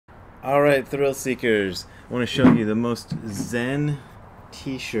Alright, thrill seekers, I want to show you the most zen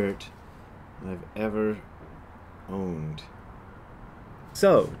t-shirt I've ever owned.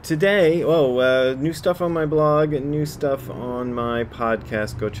 So, today, new stuff on my blog and new stuff on my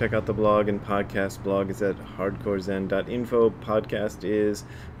podcast. Go check out the blog and podcast. Blog is at hardcorezen.info. Podcast is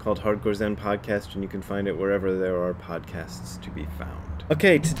called Hardcore Zen Podcast, and you can find it wherever there are podcasts to be found.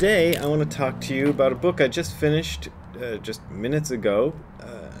 Okay, today I want to talk to you about a book I just finished just minutes ago.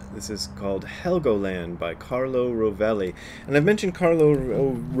 This is called Helgoland by Carlo Rovelli. And I've mentioned Carlo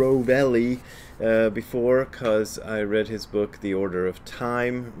Rovelli before because I read his book, The Order of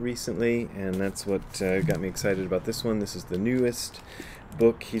Time, recently, and that's what got me excited about this one. This is the newest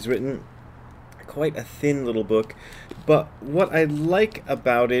book he's written. Quite a thin little book, but what I like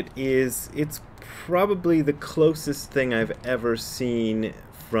about it is it's probably the closest thing I've ever seen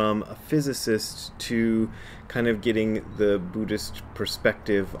from a physicist to kind of getting the Buddhist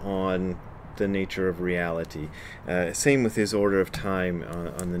perspective on the nature of reality. Same with his Order of Time,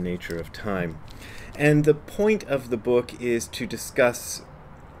 on the nature of time. And the point of the book is to discuss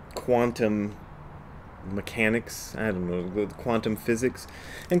quantum mechanics, I don't know, quantum physics.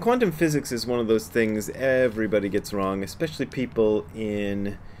 And quantum physics is one of those things everybody gets wrong, especially people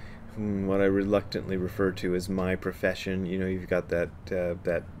in what I reluctantly refer to as my profession. You know, you've got that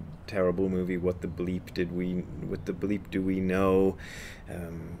that terrible movie, What the Bleep Do We Know?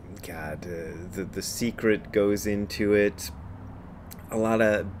 The secret goes into it. A lot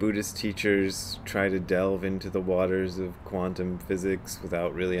of Buddhist teachers try to delve into the waters of quantum physics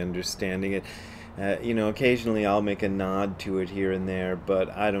without really understanding it. You know, occasionally I'll make a nod to it here and there, but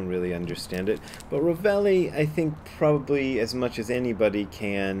I don't really understand it. But Rovelli, I think, probably as much as anybody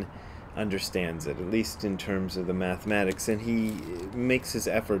can, understands it, at least in terms of the mathematics, and he makes his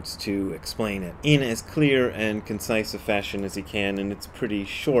efforts to explain it in as clear and concise a fashion as he can, and it's pretty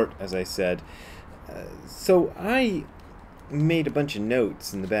short, as I said. So I made a bunch of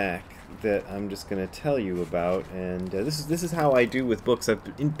notes in the back that I'm just going to tell you about, and this is how I do with books. I've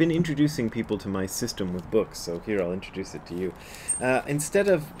been introducing people to my system with books, so here I'll introduce it to you. Instead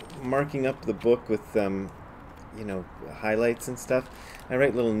of marking up the book with you know, highlights and stuff, I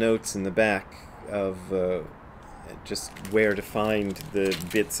write little notes in the back of just where to find the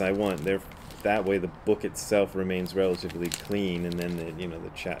bits I want. That way the book itself remains relatively clean, and then the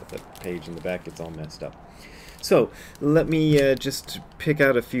page in the back gets all messed up. So let me just pick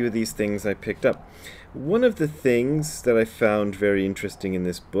out a few of these things I picked up. One of the things that I found very interesting in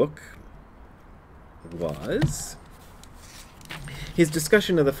this book was his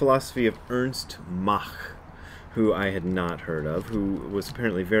discussion of the philosophy of Ernst Mach, who I had not heard of, who was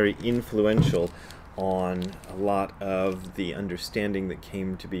apparently very influential on a lot of the understanding that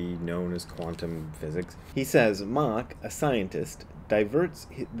came to be known as quantum physics. He says, Mach, a scientist, diverts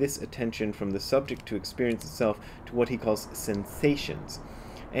this attention from the subject to experience itself to what he calls sensations.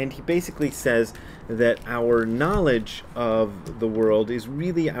 And he basically says that our knowledge of the world is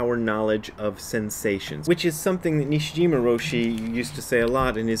really our knowledge of sensations, which is something that Nishijima Roshi used to say a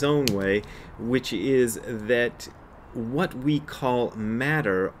lot in his own way, which is that what we call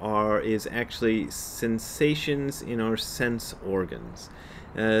matter is actually sensations in our sense organs.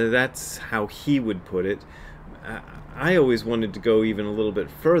 That's how he would put it. I always wanted to go even a little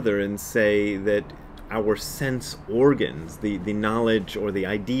bit further and say that our sense organs, the knowledge or the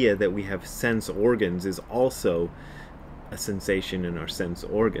idea that we have sense organs, is also a sensation in our sense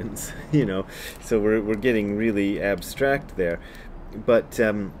organs. You know, so we're getting really abstract there, but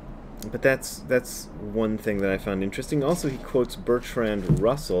that's one thing that I found interesting. Also, he quotes Bertrand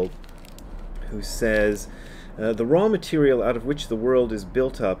Russell, who says, the raw material out of which the world is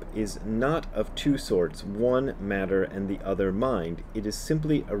built up is not of two sorts, one matter and the other mind. It is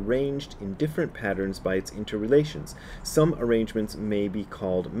simply arranged in different patterns by its interrelations. Some arrangements may be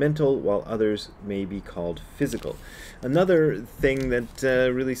called mental, while others may be called physical. Another thing that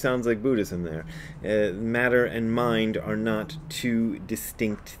really sounds like Buddhism there. Matter and mind are not two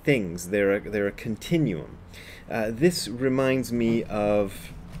distinct things. They're a continuum. This reminds me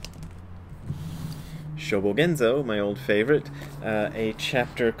of Shobogenzo, my old favorite, a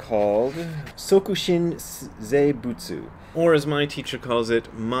chapter called Sokushin Zeibutsu, or as my teacher calls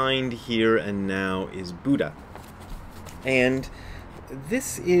it, Mind Here and Now is Buddha. And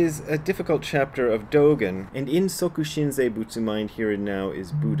this is a difficult chapter of Dogen, and in Sokushin Zeibutsu, Mind Here and Now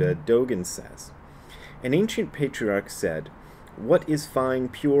is Buddha, Dogen says, an ancient patriarch said, what is fine,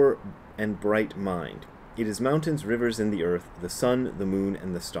 pure, and bright mind? It is mountains, rivers, and the earth, the sun, the moon,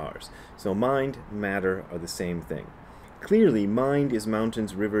 and the stars. So mind, matter are the same thing. Clearly, mind is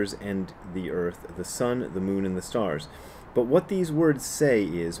mountains, rivers, and the earth, the sun, the moon, and the stars. But what these words say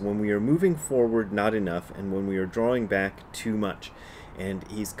is, when we are moving forward not enough, and when we are drawing back too much. And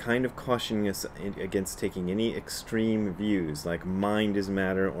he's kind of cautioning us against taking any extreme views, like mind is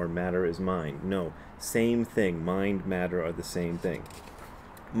matter or matter is mind. No, same thing. Mind, matter are the same thing.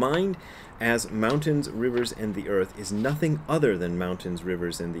 Mind, as mountains, rivers, and the earth, is nothing other than mountains,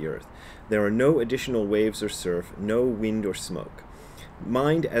 rivers, and the earth. There are no additional waves or surf, no wind or smoke.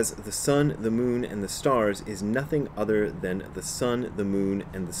 Mind, as the sun, the moon, and the stars, is nothing other than the sun, the moon,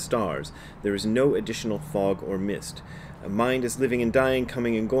 and the stars. There is no additional fog or mist. Mind as living and dying,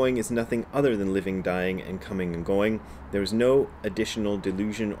 coming and going, is nothing other than living, dying, and coming and going. There is no additional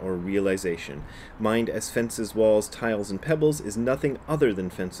delusion or realization. Mind as fences, walls, tiles, and pebbles is nothing other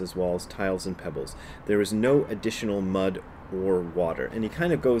than fences, walls, tiles, and pebbles. There is no additional mud or water. And he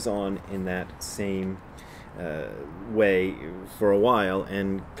kind of goes on in that same way for a while,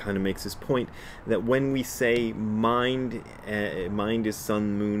 and kind of makes his point that when we say mind is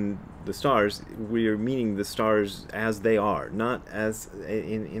sun, moon, the stars, we're meaning the stars as they are, not as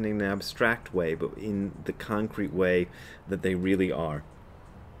in an abstract way, but in the concrete way that they really are.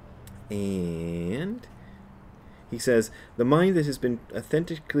 And he says, the mind that has been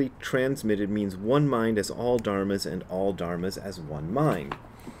authentically transmitted means one mind as all dharmas, and all dharmas as one mind.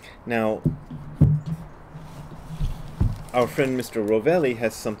 Now, our friend Mr. Rovelli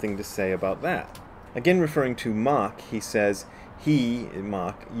has something to say about that. Again, referring to Mach, he says,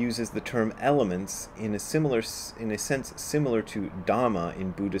 Mach, uses the term elements in a sense similar to Dhamma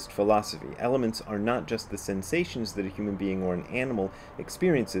in Buddhist philosophy. Elements are not just the sensations that a human being or an animal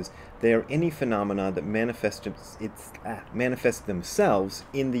experiences, they are any phenomena that manifest themselves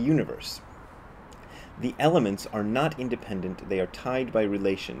in the universe. The elements are not independent, they are tied by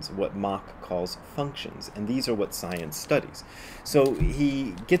relations, what Mach calls functions, and these are what science studies. So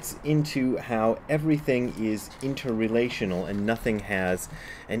he gets into how everything is interrelational and nothing has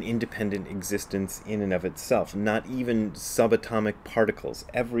an independent existence in and of itself, not even subatomic particles.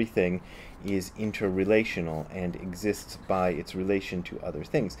 Everything is interrelational and exists by its relation to other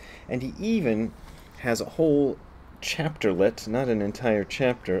things. And he even has a whole chapterlet, not an entire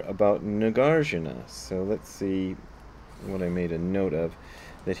chapter, about Nagarjuna. So let's see what I made a note of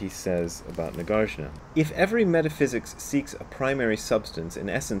that he says about Nagarjuna. If every metaphysics seeks a primary substance, an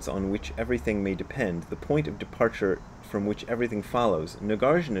essence on which everything may depend, the point of departure from which everything follows,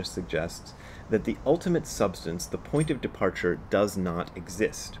 Nagarjuna suggests that the ultimate substance, the point of departure, does not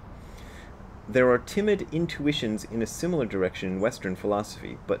exist. There are timid intuitions in a similar direction in Western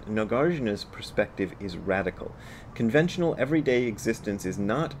philosophy, but Nagarjuna's perspective is radical. Conventional everyday existence is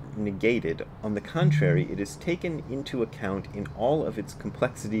not negated. On the contrary, it is taken into account in all of its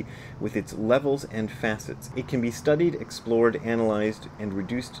complexity with its levels and facets. It can be studied, explored, analyzed, and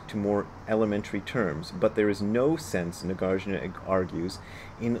reduced to more elementary terms, but there is no sense, Nagarjuna argues,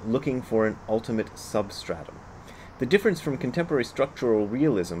 in looking for an ultimate substratum. The difference from contemporary structural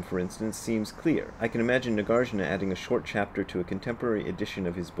realism, for instance, seems clear. I can imagine Nagarjuna adding a short chapter to a contemporary edition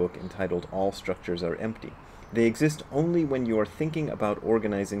of his book entitled All Structures Are Empty. They exist only when you are thinking about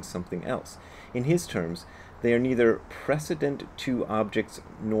organizing something else. In his terms, they are neither precedent to objects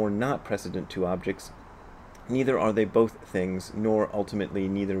nor not precedent to objects. Neither are they both things, nor ultimately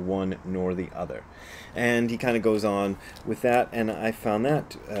neither one nor the other. And he kind of goes on with that, and I found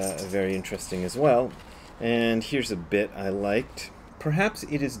that very interesting as well. And here's a bit I liked. Perhaps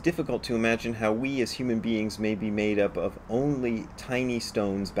it is difficult to imagine how we as human beings may be made up of only tiny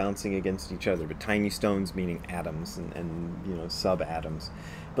stones bouncing against each other, but tiny stones meaning atoms and sub-atoms.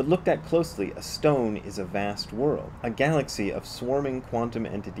 But looked at closely, a stone is a vast world, a galaxy of swarming quantum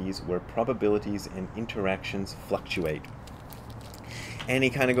entities where probabilities and interactions fluctuate. And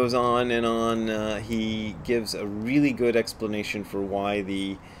he kind of goes on and on. He gives a really good explanation for why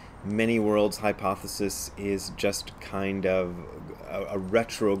the many worlds hypothesis is just kind of a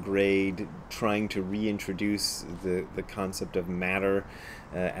retrograde trying to reintroduce the concept of matter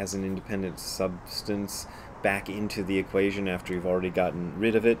as an independent substance back into the equation after you've already gotten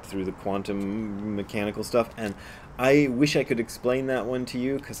rid of it through the quantum mechanical stuff. And I wish I could explain that one to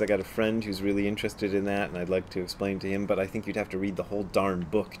you, because I got a friend who's really interested in that, and I'd like to explain to him, but I think you'd have to read the whole darn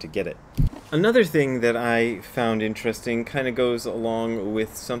book to get it. Another thing that I found interesting kind of goes along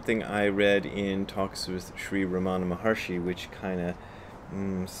with something I read in talks with Sri Ramana Maharshi, which kind of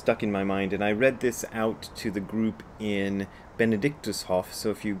stuck in my mind, and I read this out to the group in Benedictushof.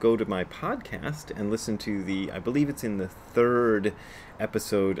 So if you go to my podcast and listen to I believe it's in the third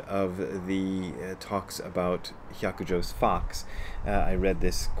episode of the talks about Hyakujo's fox, I read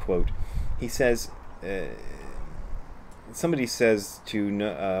this quote. He says, somebody says to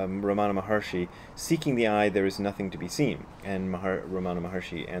Ramana Maharshi, "Seeking the eye, there is nothing to be seen." And Ramana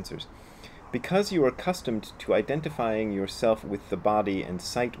Maharshi answers, "Because you are accustomed to identifying yourself with the body and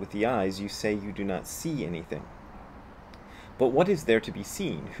sight with the eyes, you say you do not see anything. But what is there to be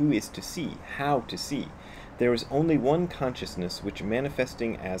seen? Who is to see? How to see? There is only one consciousness which,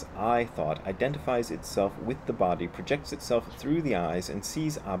 manifesting as I thought, identifies itself with the body, projects itself through the eyes, and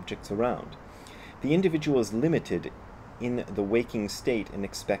sees objects around. The individual is limited in the waking state and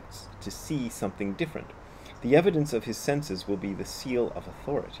expects to see something different. The evidence of his senses will be the seal of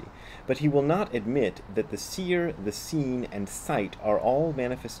authority, but he will not admit that the seer, the seen, and sight are all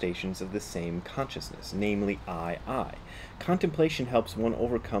manifestations of the same consciousness, namely I. Contemplation helps one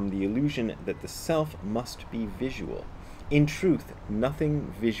overcome the illusion that the self must be visual. In truth,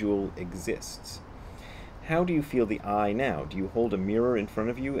 nothing visual exists. How do you feel the I now? Do you hold a mirror in front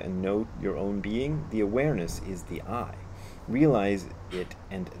of you and know your own being? The awareness is the I. Realize it,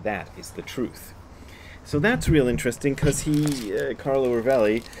 and that is the truth." So that's real interesting, because Carlo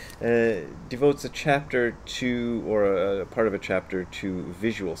Rovelli, devotes a chapter to, or a part of a chapter to,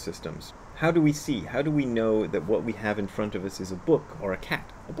 visual systems. How do we see? How do we know that what we have in front of us is a book or a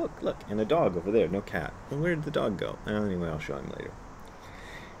cat? A book, look, and a dog over there, no cat. Well, where did the dog go? Anyway, I'll show him later.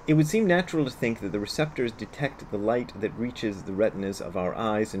 It would seem natural to think that the receptors detect the light that reaches the retinas of our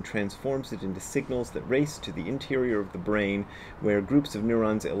eyes and transforms it into signals that race to the interior of the brain, where groups of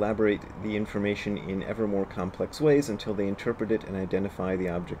neurons elaborate the information in ever more complex ways until they interpret it and identify the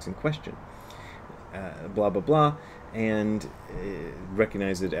objects in question. Blah, blah, blah, and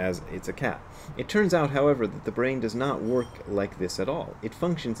recognize it as it's a cat. It turns out, however, that the brain does not work like this at all. It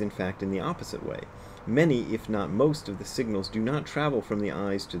functions, in fact, in the opposite way. Many, if not most, of the signals do not travel from the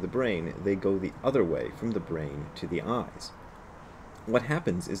eyes to the brain. They go the other way, from the brain to the eyes. What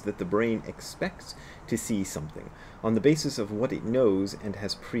happens is that the brain expects to see something on the basis of what it knows and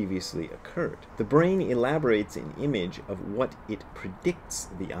has previously occurred. The brain elaborates an image of what it predicts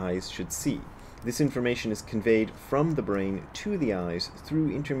the eyes should see. This information is conveyed from the brain to the eyes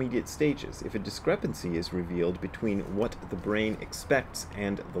through intermediate stages. If a discrepancy is revealed between what the brain expects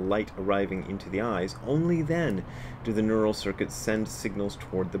and the light arriving into the eyes, only then do the neural circuits send signals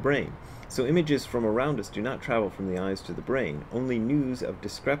toward the brain. So images from around us do not travel from the eyes to the brain, only news of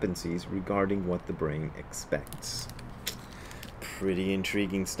discrepancies regarding what the brain expects. Pretty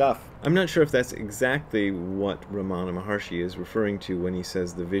intriguing stuff. I'm not sure if that's exactly what Ramana Maharshi is referring to when he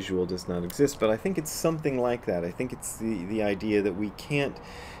says the visual does not exist, but I think it's something like that. I think it's the idea that we can't...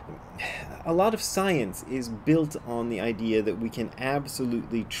 A lot of science is built on the idea that we can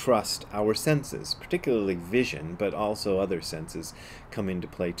absolutely trust our senses, particularly vision, but also other senses come into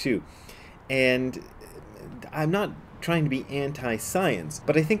play too. And I'm not trying to be anti-science,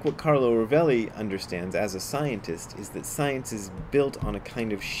 but I think what Carlo Rovelli understands as a scientist is that science is built on a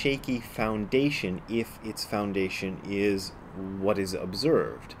kind of shaky foundation if its foundation is what is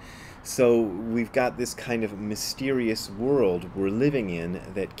observed. So we've got this kind of mysterious world we're living in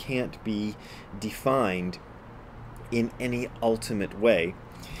that can't be defined in any ultimate way.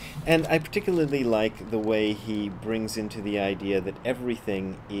 And I particularly like the way he brings into the idea that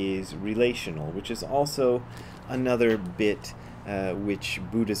everything is relational, which is also another bit which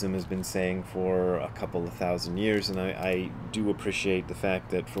Buddhism has been saying for a couple of thousand years, and I do appreciate the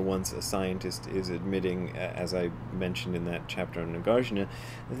fact that for once a scientist is admitting, as I mentioned in that chapter on Nagarjuna,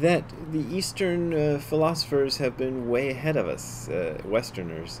 that the Eastern philosophers have been way ahead of us,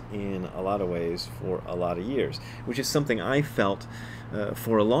 Westerners, in a lot of ways for a lot of years, which is something I felt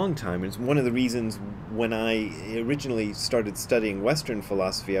for a long time. It's one of the reasons when I originally started studying Western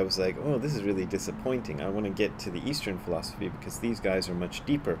philosophy, I was like, oh, this is really disappointing. I want to get to the Eastern philosophy because these guys are much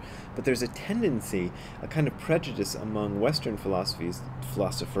deeper. But there's a tendency, a kind of prejudice among Western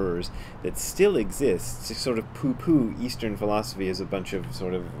philosophers that still exists to sort of poo-poo Eastern philosophy as a bunch of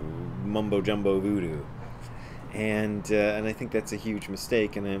sort of mumbo-jumbo voodoo. And I think that's a huge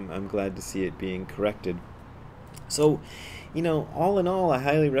mistake, and I'm glad to see it being corrected. So, you know, all in all, I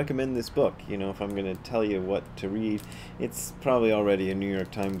highly recommend this book. You know, if I'm going to tell you what to read, it's probably already a New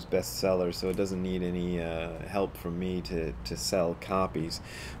York Times bestseller, so it doesn't need any help from me to sell copies.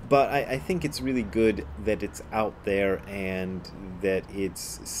 But I think it's really good that it's out there and that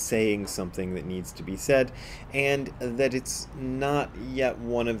it's saying something that needs to be said, and that it's not yet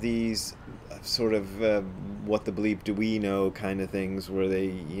one of these sort of what the bleep do we know kind of things where they,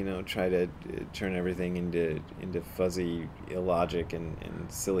 you know, try to turn everything into fuzzy illogic and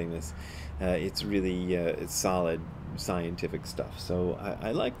silliness. It's really it's solid scientific stuff, so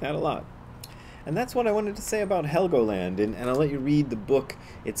I like that a lot. And that's what I wanted to say about Helgoland, and I'll let you read the book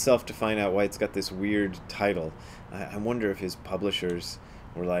itself to find out why it's got this weird title. I wonder if his publishers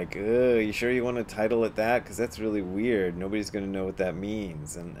were like, ugh, you sure you want to title it that? Because that's really weird. Nobody's going to know what that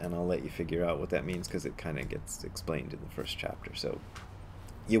means. And I'll let you figure out what that means because it kind of gets explained in the first chapter. So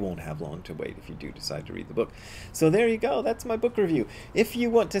you won't have long to wait if you do decide to read the book. So there you go. That's my book review. If you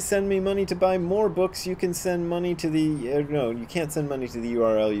want to send me money to buy more books, you can send money to the... no, you can't send money to the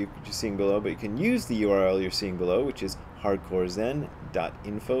URL you're seeing below, but you can use the URL you're seeing below, which is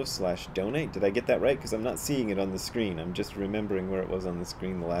hardcorezen.info/donate. Did I get that right? Because I'm not seeing it on the screen. I'm just remembering where it was on the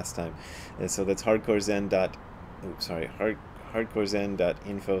screen the last time. So that's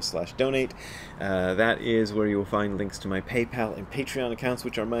hardcorezen.info/donate. That is where you will find links to my PayPal and Patreon accounts,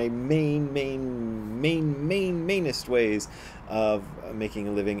 which are my mainest ways of making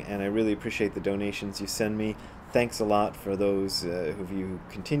a living, and I really appreciate the donations you send me. Thanks a lot for those of you who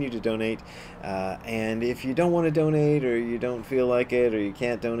continue to donate. And if you don't want to donate, or you don't feel like it, or you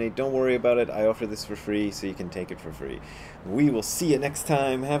can't donate, don't worry about it. I offer this for free, so you can take it for free. We will see you next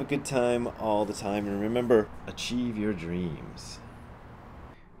time. Have a good time all the time. And remember, achieve your dreams.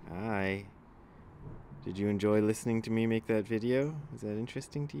 Hi. Did you enjoy listening to me make that video? Was that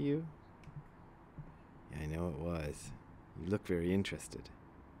interesting to you? Yeah, I know it was. You look very interested.